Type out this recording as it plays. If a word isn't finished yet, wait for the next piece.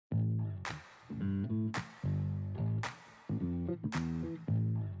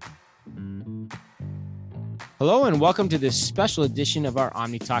Hello and welcome to this special edition of our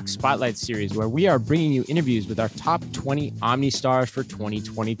OmniTalk Spotlight series, where we are bringing you interviews with our top 20 OmniStars for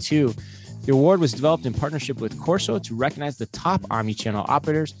 2022. The award was developed in partnership with Corso to recognize the top omnichannel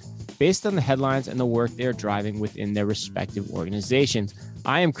operators based on the headlines and the work they are driving within their respective organizations.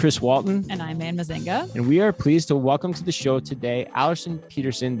 I am Chris Walton. And I'm Ann Mazinga. And we are pleased to welcome to the show today, Allison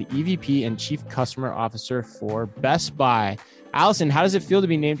Peterson, the EVP and Chief Customer Officer for Best Buy. Allison, how does it feel to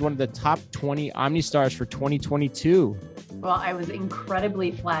be named one of the top 20 OmniStars for 2022? Well, I was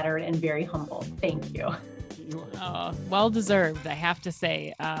incredibly flattered and very humbled. Thank you. Well deserved, I have to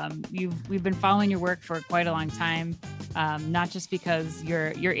say. We've been following your work for quite a long time, not just because you're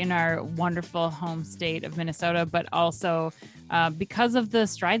in our wonderful home state of Minnesota, but also because of the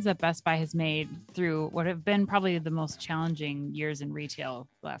strides that Best Buy has made through what have been probably the most challenging years in retail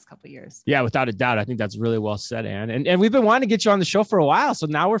the last couple of years. Yeah, without a doubt. I think that's really well said, Ann. And we've been wanting to get you on the show for a while, so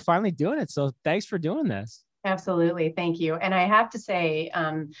now we're finally doing it. So thanks for doing this. Absolutely. Thank you. And I have to say,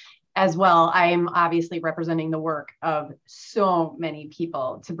 as well, I'm obviously representing the work of so many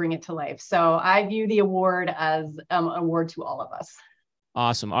people to bring it to life. So I view the award as an award to all of us.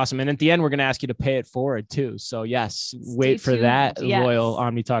 Awesome. And at the end, we're going to ask you to pay it forward too. So yes, wait for that, yes. Loyal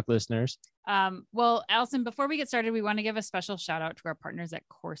OmniTalk listeners. Well, Allison, before we get started, we want to give a special shout out to our partners at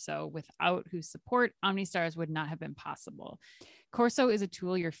Corso, without whose support OmniStars would not have been possible. Corso is a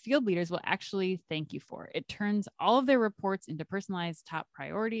tool your field leaders will actually thank you for. It turns all of their reports into personalized top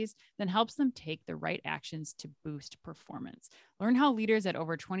priorities, then helps them take the right actions to boost performance. Learn how leaders at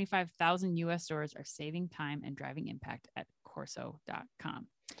over 25,000 US stores are saving time and driving impact at corso.com.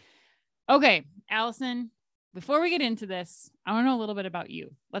 Okay, Allison, before we get into this, I want to know a little bit about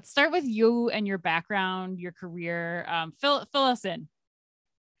you. Let's start with you and your background, your career. Fill us in.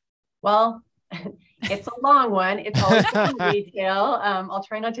 Well, it's a long one. It's always in retail. I'll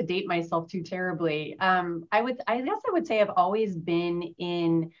try not to date myself too terribly. I guess I would say I've always been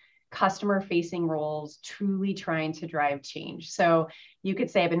in customer-facing roles, truly trying to drive change. So you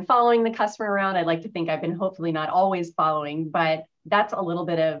could say I've been following the customer around. I'd like to think I've been hopefully not always following, but that's a little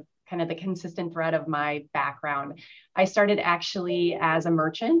bit of kind of the consistent thread of my background. I started actually as a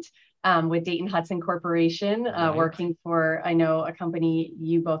merchant with Dayton Hudson Corporation, working for, I know, a company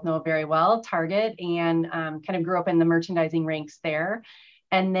you both know very well, Target, and kind of grew up in the merchandising ranks there.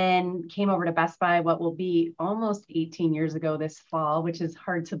 And then came over to Best Buy, what will be almost 18 years ago this fall, which is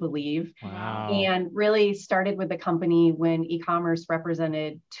hard to believe. Wow. And really started with the company when e-commerce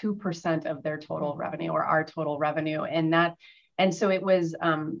represented 2% of their total revenue, or our total revenue. And so it was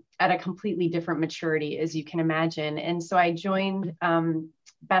at a completely different maturity, as you can imagine. And so I joined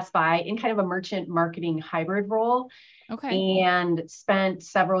Best Buy in kind of a merchant marketing hybrid role. Okay. And spent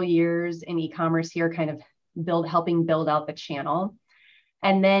several years in e-commerce here, kind of helping build out the channel.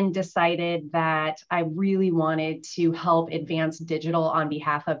 And then decided that I really wanted to help advance digital on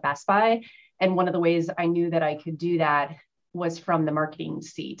behalf of Best Buy. And one of the ways I knew that I could do that was from the marketing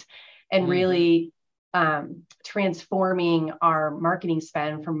seat, and really transforming our marketing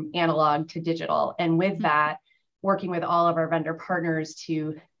spend from analog to digital. And with that, working with all of our vendor partners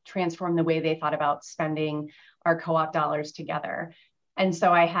to transform the way they thought about spending our co-op dollars together. And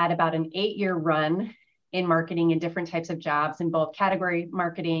so I had about an 8-year run in marketing in different types of jobs in both category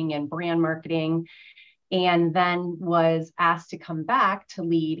marketing and brand marketing, and then was asked to come back to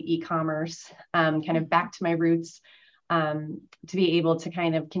lead e-commerce, kind of back to my roots, to be able to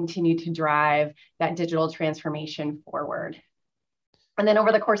kind of continue to drive that digital transformation forward. And then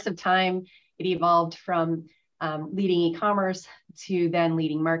over the course of time, it evolved from leading e-commerce to then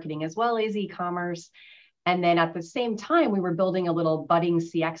leading marketing as well as e-commerce. And then at the same time, we were building a little budding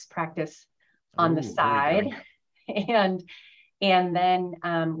CX practice on the side. And then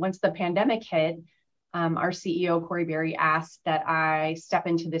once the pandemic hit, our CEO, Corey Berry, asked that I step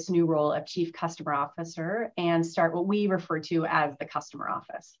into this new role of Chief Customer Officer and start what we refer to as the customer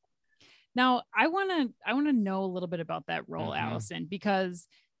office. Now, I want to know a little bit about that role, Allison, because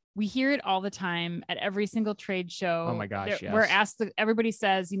we hear it all the time at every single trade show. Oh my gosh, yes. We're asked, everybody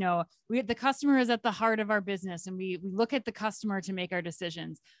says, the customer is at the heart of our business, and we look at the customer to make our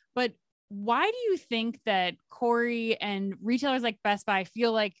decisions. But why do you think that Corey and retailers like Best Buy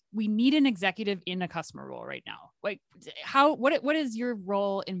feel like we need an executive in a customer role right now? Like, what is your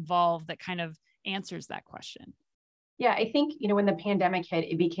role involved that kind of answers that question? Yeah, I think, when the pandemic hit,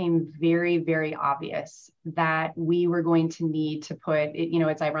 it became very, very obvious that we were going to need to put it,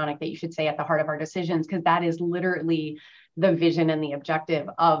 it's ironic that you should say at the heart of our decisions, because that is literally the vision and the objective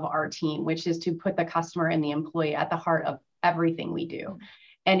of our team, which is to put the customer and the employee at the heart of everything we do.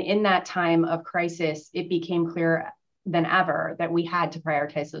 And in that time of crisis, it became clear than ever that we had to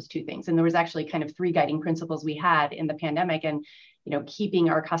prioritize those two things. And there was actually kind of three guiding principles we had in the pandemic, and keeping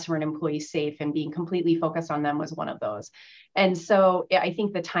our customer and employees safe and being completely focused on them was one of those. And so I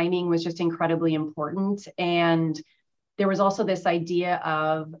think the timing was just incredibly important. And there was also this idea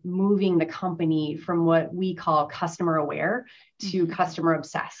of moving the company from what we call customer aware to customer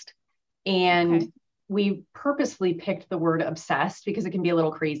obsessed. And we purposely picked the word obsessed because it can be a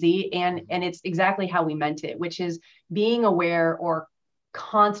little crazy. And it's exactly how we meant it, which is being aware or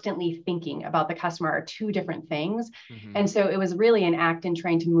constantly thinking about the customer are two different things. And so it was really an act in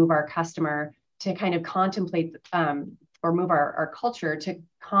trying to move our customer to kind of contemplate or move our culture to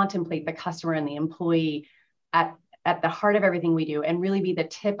contemplate the customer and the employee at the heart of everything we do, and really be the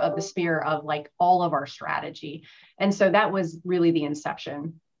tip of the spear of like all of our strategy. And so that was really the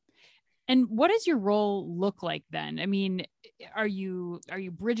inception. And what does your role look like then? I mean, are you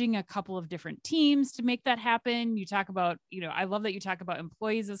bridging a couple of different teams to make that happen? You talk about, I love that you talk about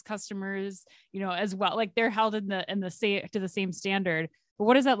employees as customers, as well, like they're held to the same standard. But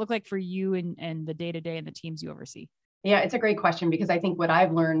what does that look like for you and the day-to-day and the teams you oversee? Yeah, it's a great question, because I think what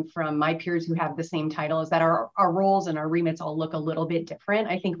I've learned from my peers who have the same title is that our roles and our remits all look a little bit different.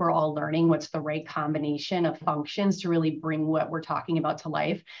 I think we're all learning what's the right combination of functions to really bring what we're talking about to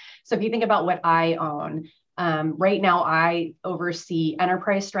life. So if you think about what I own, right now I oversee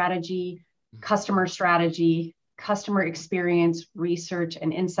enterprise strategy, customer experience, research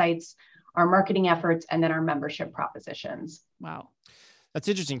and insights, our marketing efforts, and then our membership propositions. Wow. That's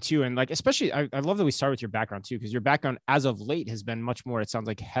interesting too. And like, especially, I love that we start with your background too, because your background as of late has been much more, it sounds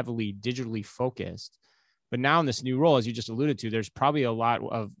like, heavily digitally focused. But now in this new role, as you just alluded to, there's probably a lot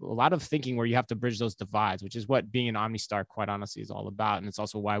of thinking where you have to bridge those divides, which is what being an OmniStar, quite honestly, is all about. And it's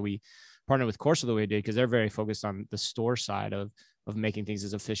also why we partner with Corso the way we did, because they're very focused on the store side of making things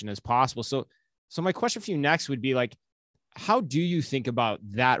as efficient as possible. So my question for you next would be like, how do you think about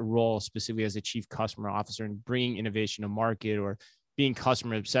that role specifically as a chief customer officer and bringing innovation to market, or being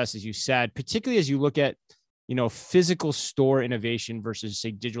customer obsessed, as you said, particularly as you look at, physical store innovation versus,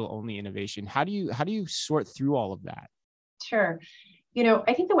 say, digital only innovation? How do you sort through all of that? Sure.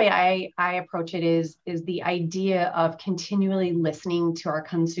 I think the way I approach it is the idea of continually listening to our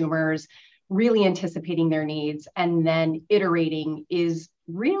consumers, really anticipating their needs, and then iterating is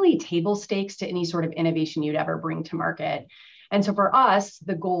really table stakes to any sort of innovation you'd ever bring to market. And so for us,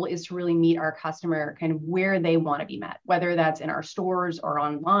 the goal is to really meet our customer kind of where they want to be met, whether that's in our stores or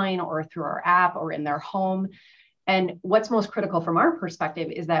online or through our app or in their home. And what's most critical from our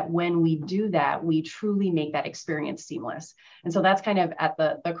perspective is that when we do that, we truly make that experience seamless. And so that's kind of at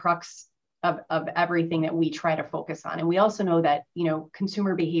the crux of everything that we try to focus on. And we also know that,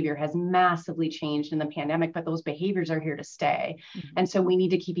 consumer behavior has massively changed in the pandemic, but those behaviors are here to stay. And so we need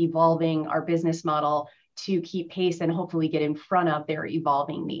to keep evolving our business model to keep pace and hopefully get in front of their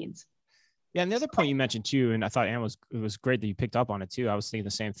evolving needs. Yeah. And the other point you mentioned too, and I thought, Anne, it was great that you picked up on it too. I was thinking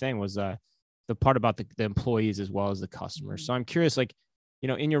the same thing, was the part about the employees as well as the customers. So I'm curious, like,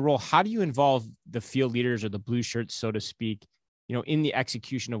 in your role, how do you involve the field leaders or the blue shirts, so to speak, in the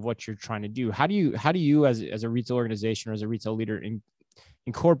execution of what you're trying to do? How do you as a retail organization or as a retail leader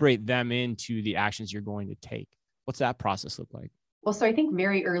incorporate them into the actions you're going to take? What's that process look like? Well, so I think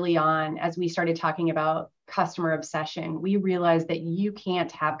very early on, as we started talking about customer obsession, we realized that you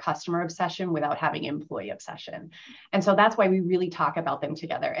can't have customer obsession without having employee obsession. And so that's why we really talk about them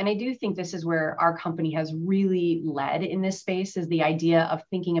together. And I do think this is where our company has really led in this space, is the idea of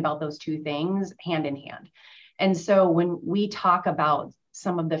thinking about those two things hand in hand. And so when we talk about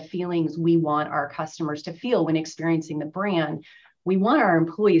some of the feelings we want our customers to feel when experiencing the brand, we want our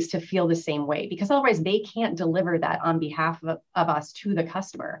employees to feel the same way, because otherwise they can't deliver that on behalf of us to the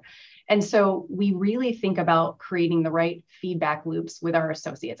customer. And so we really think about creating the right feedback loops with our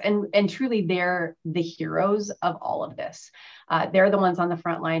associates. And truly, they're the heroes of all of this. They're the ones on the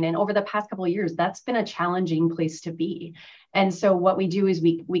front line. And over the past couple of years, that's been a challenging place to be. And so what we do is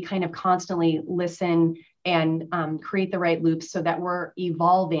we kind of constantly listen and create the right loops so that we're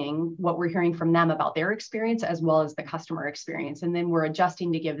evolving what we're hearing from them about their experience as well as the customer experience. And then we're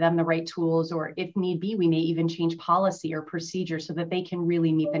adjusting to give them the right tools, or if need be, we may even change policy or procedure so that they can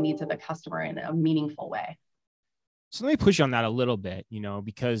really meet the needs of the customer in a meaningful way. So let me push you on that a little bit,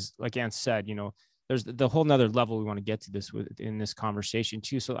 because like Ann said, there's the whole nother level we want to get to this in this conversation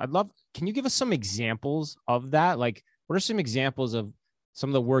too. So can you give us some examples of that? Like, what are some examples of some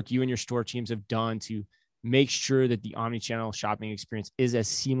of the work you and your store teams have done to make sure that the omnichannel shopping experience is as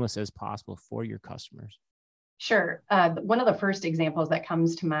seamless as possible for your customers? Sure. One of the first examples that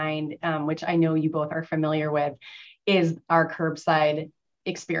comes to mind, which I know you both are familiar with, is our curbside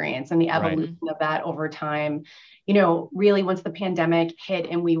experience and the evolution of that over time. You know, really once the pandemic hit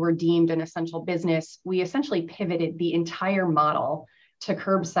and we were deemed an essential business, we essentially pivoted the entire model to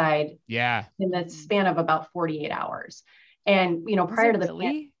curbside in the span of about 48 hours. And, you know, prior to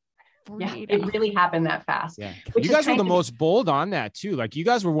the it really happened that fast. Yeah. You guys were the most bold on that too. Like you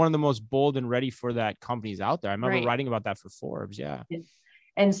guys were one of the most bold and ready for that companies out there. I remember writing about that for Forbes. Yeah.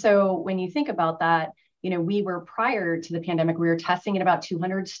 And so when you think about that, you know, we were prior to the pandemic, we were testing in about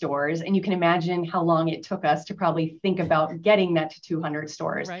 200 stores. And you can imagine how long it took us to probably think about getting that to 200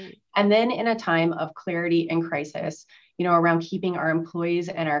 stores. Right. And then in a time of clarity and crisis, you know, around keeping our employees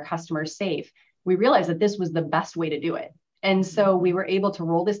and our customers safe, we realized that this was the best way to do it. And so we were able to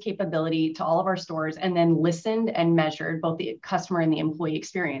roll this capability to all of our stores and then listened and measured both the customer and the employee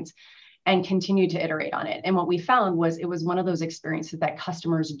experience and continued to iterate on it. And what we found was it was one of those experiences that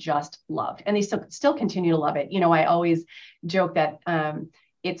customers just loved, and they still continue to love it. You know, I always joke that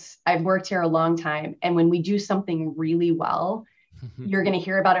I've worked here a long time, and when we do something really well, you're going to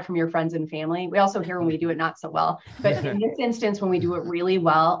hear about it from your friends and family. We also hear when we do it not so well. But in this instance, when we do it really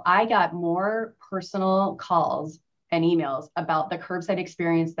well, I got more personal calls and emails about the curbside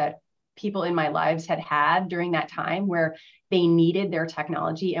experience that people in my lives had during that time where they needed their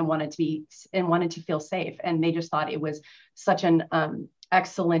technology and wanted to feel safe. And they just thought it was such an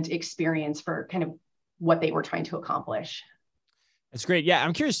excellent experience for kind of what they were trying to accomplish. That's great. Yeah.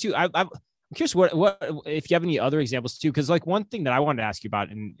 I'm curious too. I'm curious what if you have any other examples too, because like one thing that I wanted to ask you about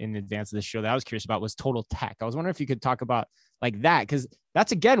in advance of the show that I was curious about was Total Tech. I was wondering if you could talk about like that, because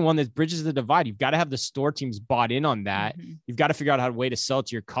that's again one that bridges the divide. You've got to have the store teams bought in on that. You've got to figure out how to way to sell it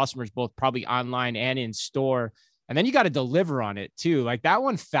to your customers, both probably online and in store, and then you got to deliver on it too. Like that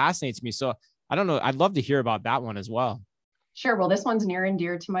one fascinates me. So I don't know. I'd love to hear about that one as well. Sure. Well, this one's near and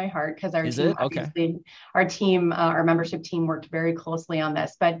dear to my heart because our our membership team worked very closely on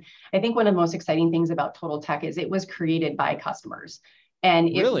this. But I think one of the most exciting things about Total Tech is it was created by customers, and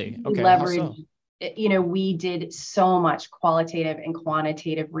it leveraged. You know, we did so much qualitative and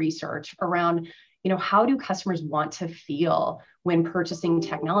quantitative research around, you know, how do customers want to feel when purchasing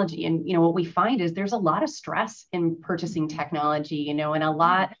technology? And, you know, what we find is there's a lot of stress in purchasing technology, you know, and a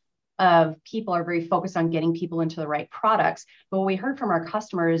lot of people are very focused on getting people into the right products. But what we heard from our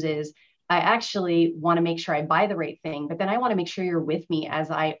customers is, I actually want to make sure I buy the right thing, but then I want to make sure you're with me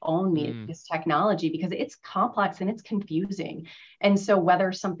as I own this technology because it's complex and it's confusing. And so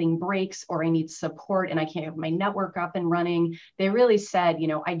whether something breaks or I need support and I can't have my network up and running, they really said, you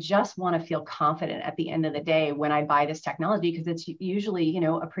know, I just want to feel confident at the end of the day when I buy this technology because it's usually, you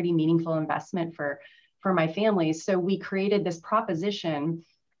know, a pretty meaningful investment for my family. So we created this proposition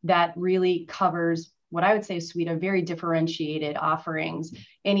that really covers what I would say a suite of very differentiated offerings,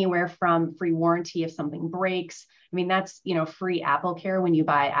 anywhere from free warranty if something breaks. I mean, that's, you know, free Apple Care when you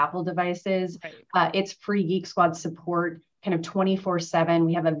buy Apple devices. Right. It's free Geek Squad support, kind of 24/7.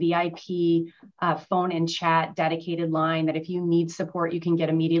 We have a VIP phone and chat dedicated line that if you need support, you can get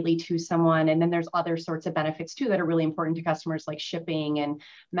immediately to someone. And then there's other sorts of benefits too that are really important to customers like shipping and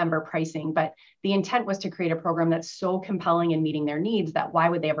member pricing. But the intent was to create a program that's so compelling in meeting their needs that why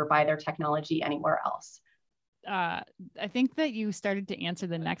would they ever buy their technology anywhere else? I think that you started to answer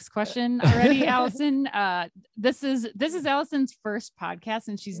the next question already, Allison. This is Allison's first podcast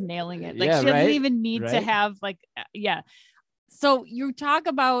and she's nailing it. Like she doesn't even need to have So you talk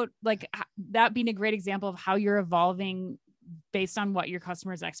about like that being a great example of how you're evolving based on what your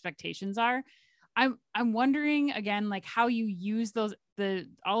customers' expectations are. I'm wondering again, like how you use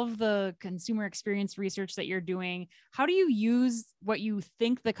all of the consumer experience research that you're doing. How do you use what you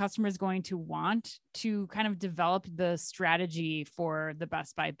think the customer is going to want to kind of develop the strategy for the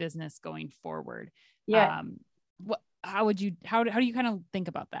Best Buy business going forward? Yeah. How do you kind of think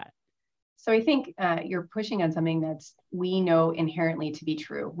about that? So I think you're pushing on something that's we know inherently to be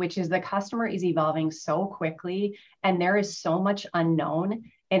true, which is the customer is evolving so quickly and there is so much unknown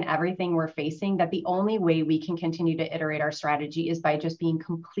in everything we're facing that the only way we can continue to iterate our strategy is by just being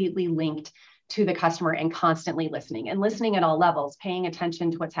completely linked to the customer and constantly listening at all levels, paying attention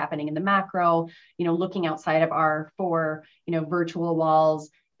to what's happening in the macro, you know, looking outside of our four, you know, virtual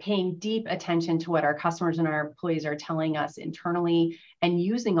walls, paying deep attention to what our customers and our employees are telling us internally and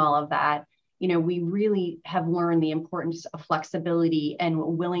using all of that. You know, we really have learned the importance of flexibility and a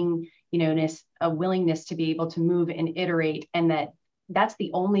willingness to be able to move and iterate, and that that's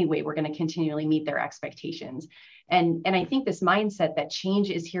the only way we're going to continually meet their expectations. And I think this mindset that change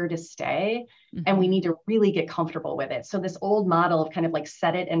is here to stay, and we need to really get comfortable with it. So this old model of kind of like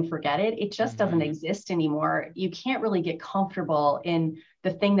set it and forget it, it just doesn't exist anymore. You can't really get comfortable in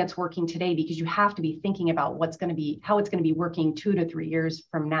the thing that's working today, because you have to be thinking about how it's going to be working 2 to 3 years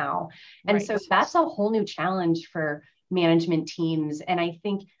from now. And so that's a whole new challenge for management teams. And I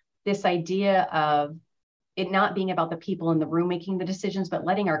think this idea of it not being about the people in the room making the decisions, but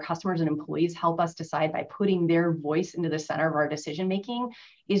letting our customers and employees help us decide by putting their voice into the center of our decision making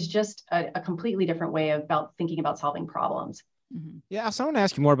is just a completely different way about thinking about solving problems. Yeah, so I want to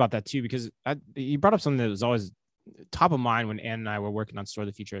ask you more about that too, because you brought up something that was always top of mind when Ann and I were working on Store of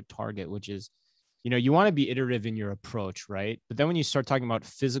the Future at Target, which is, you want to be iterative in your approach, right? But then when you start talking about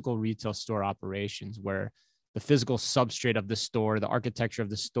physical retail store operations, where the physical substrate of the store, the architecture of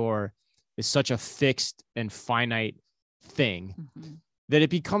the store is such a fixed and finite thing that it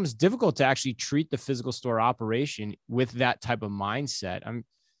becomes difficult to actually treat the physical store operation with that type of mindset.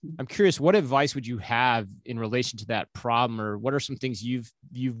 I'm curious, what advice would you have in relation to that problem, or what are some things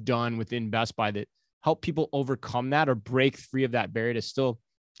you've done within Best Buy that help people overcome that or break free of that barrier to still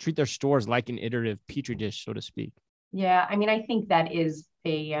treat their stores like an iterative petri dish, so to speak? Yeah, I mean, I think that is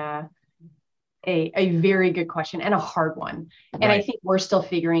a very good question and a hard one. And I think we're still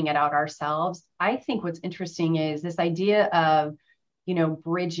figuring it out ourselves. I think what's interesting is this idea of,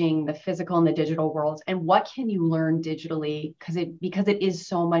 bridging the physical and the digital worlds, and what can you learn digitally, because it is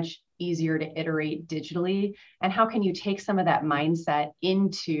so much easier to iterate digitally. And how can you take some of that mindset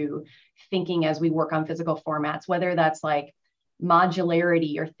into thinking as we work on physical formats, whether that's like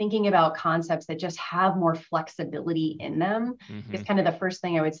modularity or thinking about concepts that just have more flexibility in them is kind of the first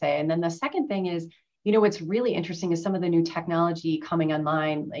thing I would say. And then the second thing is, what's really interesting is some of the new technology coming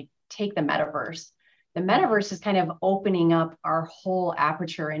online, like take the metaverse. The metaverse is kind of opening up our whole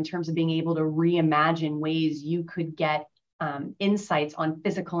aperture in terms of being able to reimagine ways you could get insights on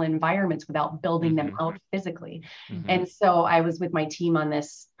physical environments without building them out physically. And so I was with my team on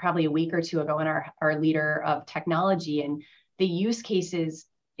this probably a week or two ago, and our leader of technology, and the use cases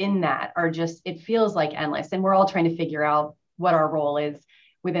in that are just, it feels like endless. And we're all trying to figure out what our role is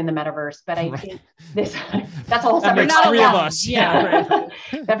within the metaverse. But I think that's a whole separate podcast. Three of us. Yeah.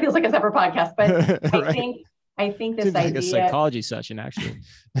 That feels like a separate podcast. But I think this idea, like a psychology session, actually.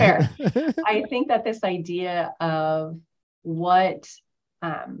 Fair. I think that this idea of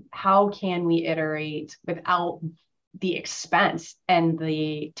how can we iterate without the expense and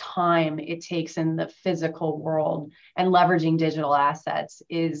the time it takes in the physical world, and leveraging digital assets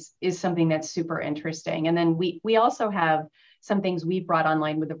is something that's super interesting. And then we also have some things we've brought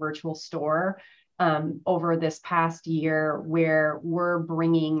online with the virtual store over this past year, where we're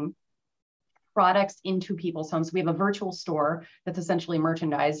bringing products into people's homes. We have a virtual store that's essentially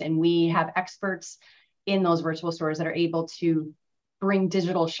merchandised, and we have experts in those virtual stores that are able to bring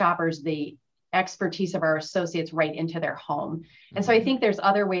digital shoppers the expertise of our associates right into their home. And so I think there's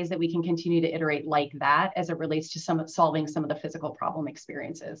other ways that we can continue to iterate like that as it relates to solving some of the physical problem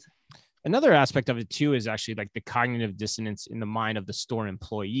experiences. Another aspect of it too is actually like the cognitive dissonance in the mind of the store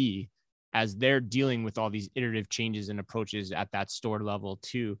employee as they're dealing with all these iterative changes and approaches at that store level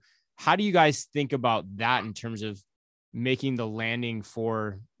too. How do you guys think about that in terms of making the landing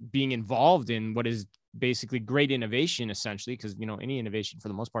for being involved in what is basically great innovation, essentially, because any innovation for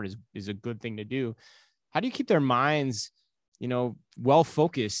the most part is a good thing to do? How do you keep their minds well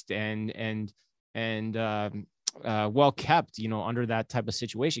focused and well kept under that type of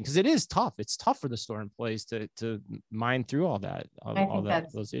situation? Because it is tough. It's tough for the store employees to mine through all that,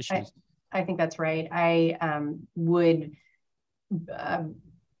 those issues. I think that's right.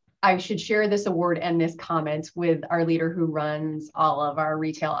 I should share this award and this comment with our leader who runs all of our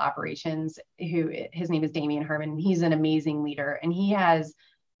retail operations, his name is Damian Herman. He's an amazing leader, and he has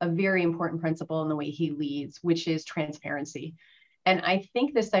a very important principle in the way he leads, which is transparency. And I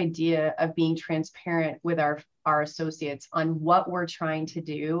think this idea of being transparent with our associates on what we're trying to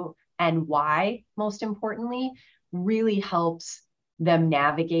do and why, most importantly, really helps them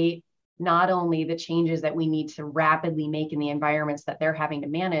navigate not only the changes that we need to rapidly make in the environments that they're having to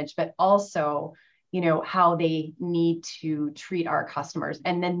manage, but also, how they need to treat our customers.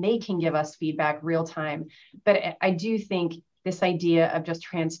 And then they can give us feedback real time. But I do think this idea of just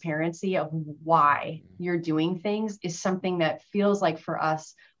transparency of why you're doing things is something that feels like for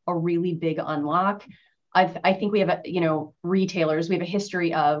us a really big unlock. I think we have retailers, we have a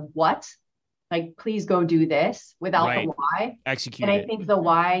history of what, like, please go do this without the why. Execute and I think the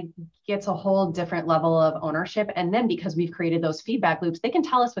why gets a whole different level of ownership. And then because we've created those feedback loops, they can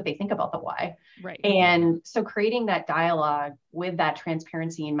tell us what they think about the why. Right. And so creating that dialogue with that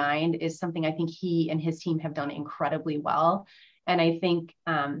transparency in mind is something I think he and his team have done incredibly well. And I think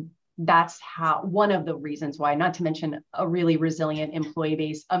that's how, one of the reasons why, not to mention a really resilient employee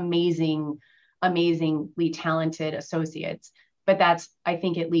base, amazingly talented associates. But that's, I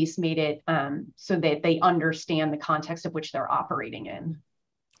think, at least made it so that they understand the context of which they're operating in.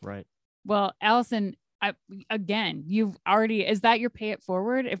 Right. Well, Allison, again, you've already, is that your pay it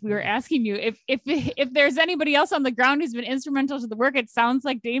forward? If we were asking you, if there's anybody else on the ground who's been instrumental to the work, it sounds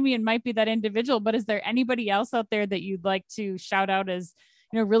like Damien might be that individual, but is there anybody else out there that you'd like to shout out as,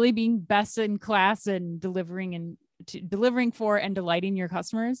 really being best in class and delivering for and delighting your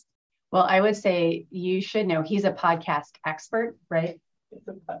customers? Well, I would say you should know he's a podcast expert, right?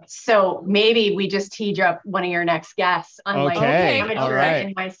 So maybe we just teed you up one of your next guests, unlike amateur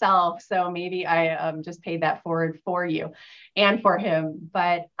and myself. So maybe I just paid that forward for you and for him.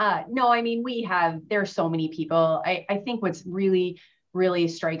 But no, I mean, there's so many people. I think what's really, really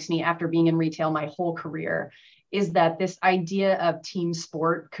strikes me after being in retail my whole career is that this idea of team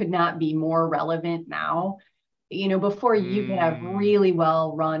sport could not be more relevant now. Before you could have really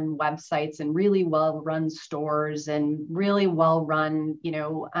well-run websites and really well-run stores and really well-run,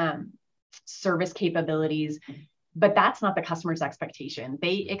 service capabilities, but that's not the customer's expectation.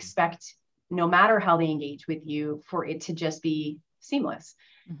 They expect, no matter how they engage with you, for it to just be seamless.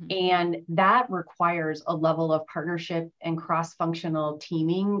 And that requires a level of partnership and cross-functional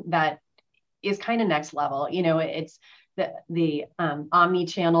teaming that is kind of next level. It's the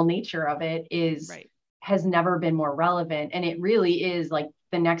omni-channel nature of it is has never been more relevant. And it really is like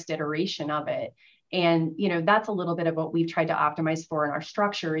the next iteration of it. And, that's a little bit of what we've tried to optimize for in our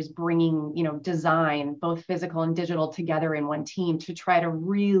structure is bringing, design, both physical and digital, together in one team to try to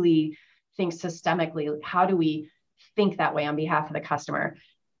really think systemically. How do we think that way on behalf of the customer?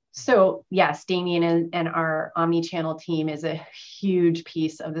 So yes, Damien and our omni-channel team is a huge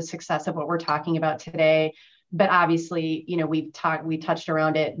piece of the success of what we're talking about today. But obviously, we touched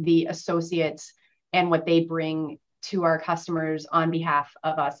around it, the associates and what they bring to our customers on behalf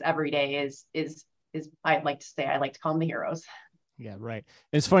of us every day is I'd like to call them the heroes. Yeah, right.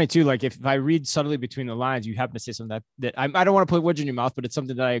 It's funny too. Like if I read subtly between the lines, you happen to say something that I don't want to put words in your mouth, but it's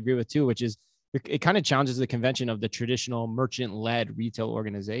something that I agree with too, which is it kind of challenges the convention of the traditional merchant-led retail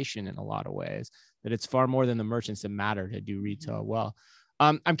organization in a lot of ways, that it's far more than the merchants that matter to do retail well.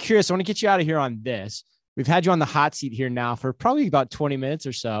 I'm curious. I want to get you out of here on this. We've had you on the hot seat here now for probably about 20 minutes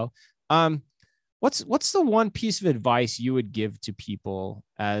or so. What's the one piece of advice you would give to people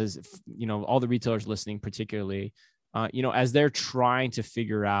as, all the retailers listening, particularly, as they're trying to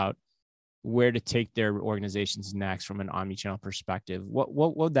figure out where to take their organizations next from an omnichannel perspective?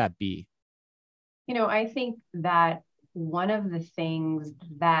 What would that be? I think that one of the things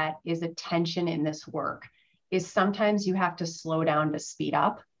that is a tension in this work is sometimes you have to slow down to speed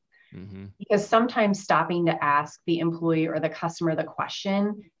up. Because sometimes stopping to ask the employee or the customer the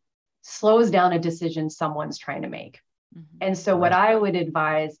question slows down a decision someone's trying to make. And so what I would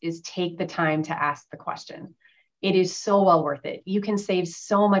advise is take the time to ask the question. It is so well worth it. You can save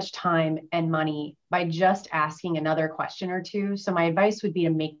so much time and money by just asking another question or two. So my advice would be to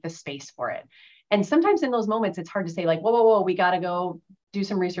make the space for it. And sometimes in those moments, it's hard to say like, whoa, we got to go do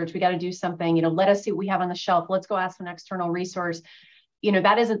some research. We got to do something, let us see what we have on the shelf. Let's go ask an external resource.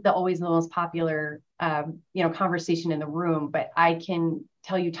 That isn't always the most popular, conversation in the room, but I can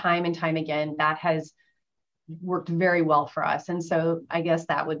tell you time and time again, that has worked very well for us. And so I guess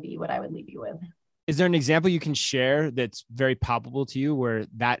that would be what I would leave you with. Is there an example you can share that's very palpable to you where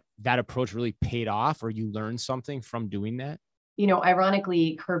that approach really paid off or you learned something from doing that?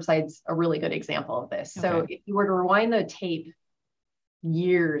 Ironically, curbside's a really good example of this. Okay. So if you were to rewind the tape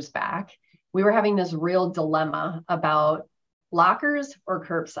years back, we were having this real dilemma about lockers or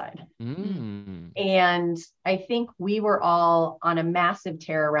curbside. And I think we were all on a massive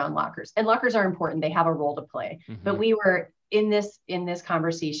tear around lockers, and lockers are important. They have a role to play, but we were in this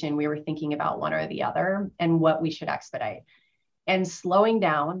conversation, we were thinking about one or the other and what we should expedite, and slowing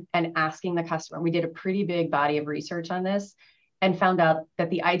down and asking the customer. We did a pretty big body of research on this and found out that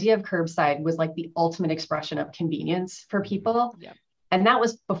the idea of curbside was like the ultimate expression of convenience for people. And that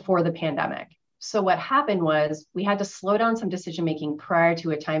was before the pandemic. So what happened was we had to slow down some decision-making prior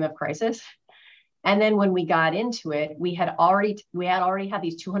to a time of crisis. And then when we got into it, we had already had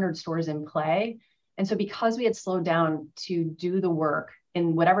these 200 stores in play. And so because we had slowed down to do the work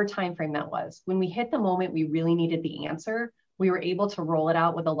in whatever time frame that was, when we hit the moment we really needed the answer, we were able to roll it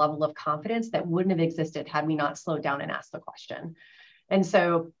out with a level of confidence that wouldn't have existed had we not slowed down and asked the question. And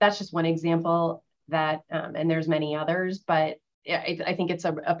so that's just one example that, and there's many others, but I think it's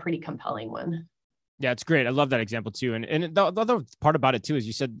a pretty compelling one. Yeah, it's great. I love that example too. And the other part about it too is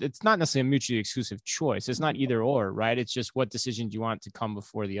you said it's not necessarily a mutually exclusive choice. It's not either or, right? It's just what decision do you want to come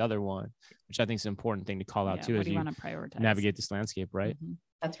before the other one, which I think is an important thing to call out too, what as do you you want to prioritize? Navigate this landscape, right? Mm-hmm.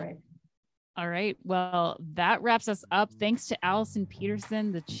 That's right. All right. Well, that wraps us up. Thanks to Allison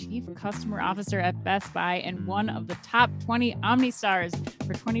Peterson, the Chief Customer Officer at Best Buy and one of the top 20 OmniStars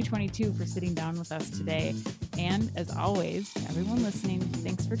for 2022, for sitting down with us today. And as always, to everyone listening,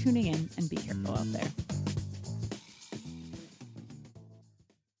 thanks for tuning in, and be careful out there.